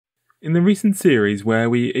In the recent series where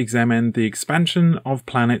we examined the expansion of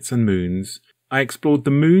planets and moons, I explored the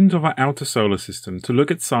moons of our outer solar system to look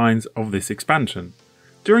at signs of this expansion.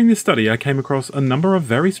 During this study I came across a number of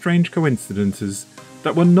very strange coincidences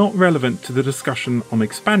that were not relevant to the discussion on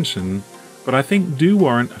expansion, but I think do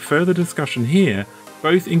warrant a further discussion here,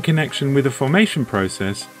 both in connection with the formation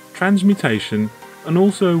process, transmutation, and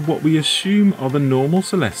also what we assume are the normal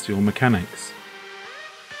celestial mechanics.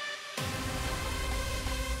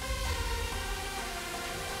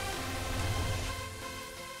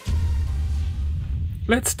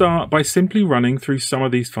 Let's start by simply running through some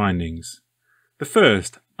of these findings. The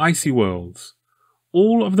first, Icy Worlds.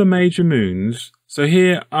 All of the major moons, so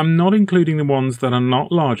here I'm not including the ones that are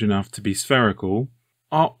not large enough to be spherical,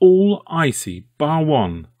 are all icy, bar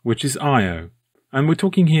one, which is Io, and we're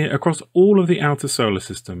talking here across all of the outer solar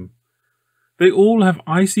system. They all have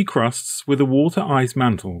icy crusts with a water ice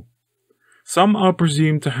mantle. Some are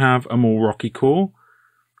presumed to have a more rocky core.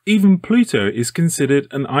 Even Pluto is considered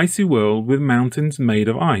an icy world with mountains made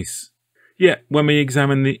of ice. Yet, when we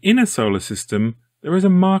examine the inner solar system, there is a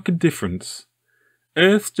marked difference.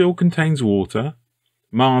 Earth still contains water,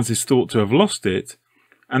 Mars is thought to have lost it,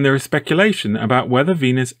 and there is speculation about whether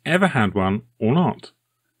Venus ever had one or not.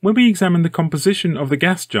 When we examine the composition of the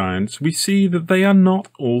gas giants, we see that they are not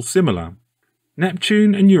all similar.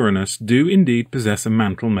 Neptune and Uranus do indeed possess a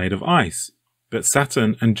mantle made of ice, but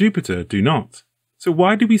Saturn and Jupiter do not. So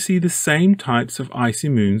why do we see the same types of icy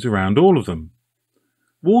moons around all of them?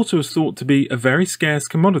 Water is thought to be a very scarce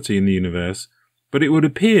commodity in the universe, but it would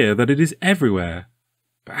appear that it is everywhere.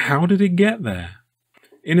 But how did it get there?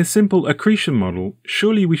 In a simple accretion model,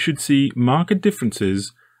 surely we should see marked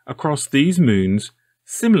differences across these moons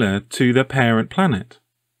similar to their parent planet.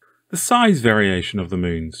 The size variation of the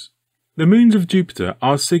moons. The moons of Jupiter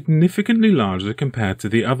are significantly larger compared to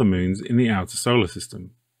the other moons in the outer solar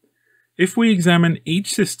system. If we examine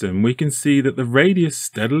each system, we can see that the radius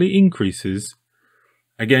steadily increases.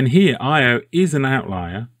 Again here, Io is an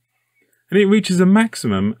outlier, and it reaches a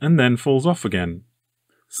maximum and then falls off again.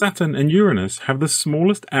 Saturn and Uranus have the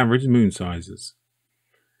smallest average moon sizes.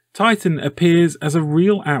 Titan appears as a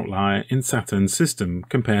real outlier in Saturn's system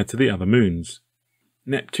compared to the other moons.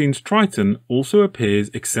 Neptune's Triton also appears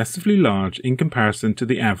excessively large in comparison to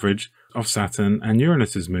the average of Saturn and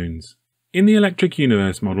Uranus's moons. In the electric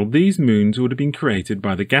universe model, these moons would have been created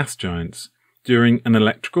by the gas giants during an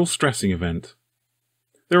electrical stressing event.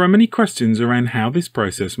 There are many questions around how this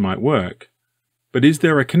process might work, but is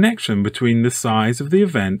there a connection between the size of the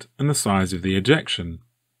event and the size of the ejection?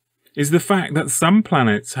 Is the fact that some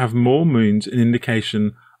planets have more moons an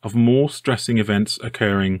indication of more stressing events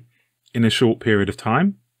occurring in a short period of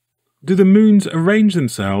time? Do the moons arrange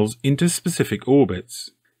themselves into specific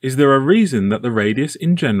orbits? Is there a reason that the radius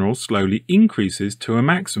in general slowly increases to a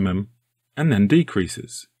maximum and then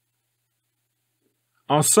decreases?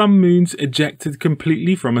 Are some moons ejected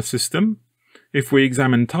completely from a system? If we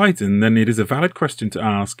examine Titan, then it is a valid question to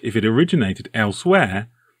ask if it originated elsewhere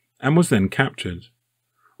and was then captured.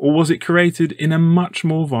 Or was it created in a much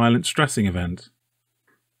more violent stressing event?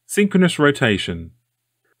 Synchronous rotation.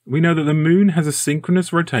 We know that the moon has a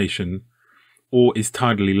synchronous rotation or is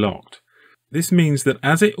tidally locked. This means that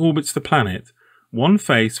as it orbits the planet, one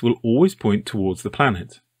face will always point towards the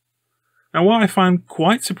planet. Now what I found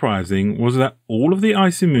quite surprising was that all of the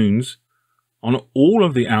icy moons on all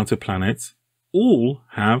of the outer planets all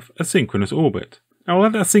have a synchronous orbit. Now I'll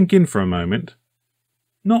let that sink in for a moment.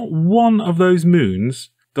 Not one of those moons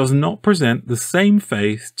does not present the same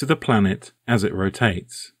face to the planet as it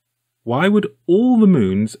rotates. Why would all the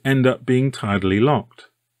moons end up being tidally locked?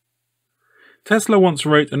 Tesla once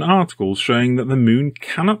wrote an article showing that the moon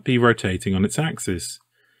cannot be rotating on its axis.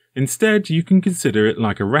 Instead, you can consider it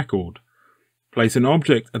like a record. Place an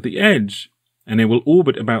object at the edge, and it will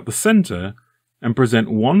orbit about the center and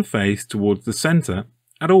present one face towards the center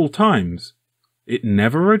at all times. It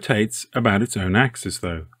never rotates about its own axis,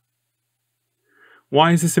 though.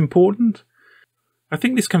 Why is this important? I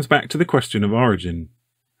think this comes back to the question of origin.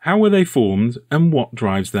 How were they formed, and what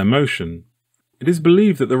drives their motion? It is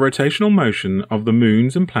believed that the rotational motion of the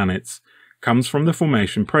moons and planets comes from the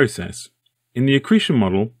formation process. In the accretion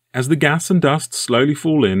model, as the gas and dust slowly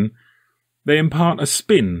fall in, they impart a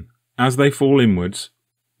spin as they fall inwards,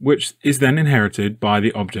 which is then inherited by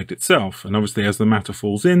the object itself, and obviously as the matter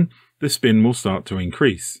falls in, the spin will start to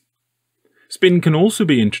increase. Spin can also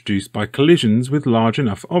be introduced by collisions with large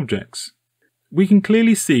enough objects. We can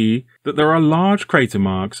clearly see that there are large crater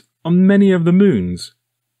marks on many of the moons,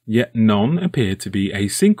 yet none appear to be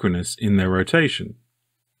asynchronous in their rotation.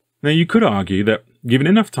 Now you could argue that, given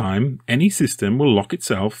enough time, any system will lock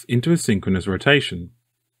itself into a synchronous rotation.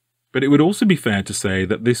 But it would also be fair to say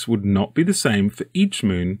that this would not be the same for each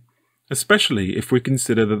moon, especially if we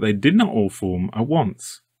consider that they did not all form at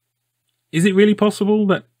once. Is it really possible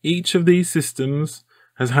that each of these systems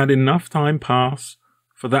has had enough time pass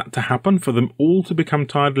for that to happen, for them all to become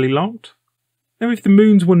tidally locked? Now, if the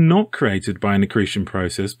moons were not created by an accretion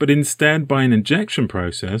process, but instead by an ejection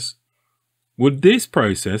process, would this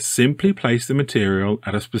process simply place the material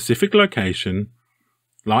at a specific location,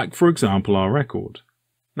 like, for example, our record?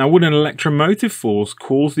 Now, would an electromotive force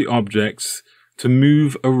cause the objects to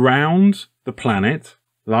move around the planet,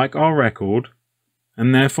 like our record,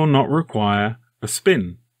 and therefore not require a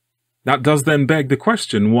spin? That does then beg the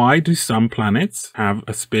question, why do some planets have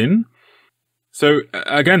a spin? So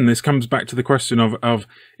again, this comes back to the question of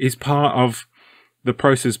is part of the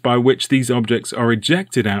process by which these objects are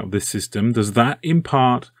ejected out of this system, does that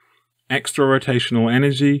impart extra rotational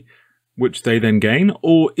energy which they then gain,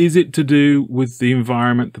 or is it to do with the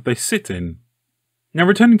environment that they sit in? Now,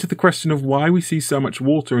 returning to the question of why we see so much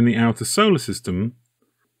water in the outer solar system,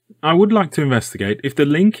 I would like to investigate if the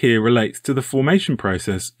link here relates to the formation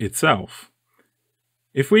process itself.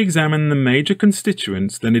 If we examine the major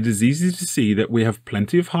constituents, then it is easy to see that we have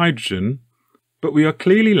plenty of hydrogen, but we are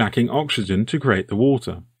clearly lacking oxygen to create the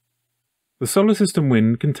water. The solar system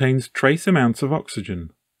wind contains trace amounts of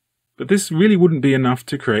oxygen, but this really wouldn't be enough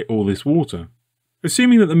to create all this water.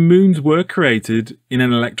 Assuming that the moons were created in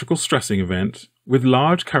an electrical stressing event, with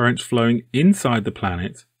large currents flowing inside the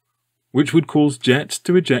planet, which would cause jets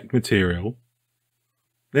to eject material,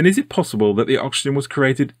 then is it possible that the oxygen was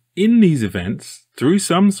created in these events through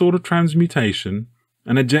some sort of transmutation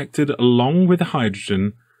and ejected along with the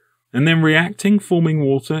hydrogen, and then reacting, forming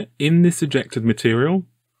water in this ejected material?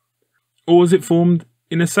 Or was it formed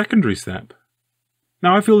in a secondary step?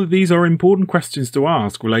 Now, I feel that these are important questions to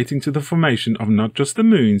ask relating to the formation of not just the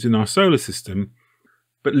moons in our solar system,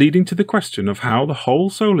 but leading to the question of how the whole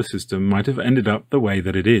solar system might have ended up the way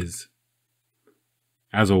that it is.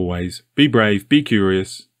 As always, be brave, be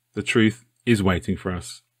curious. The truth is waiting for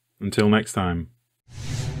us. Until next time.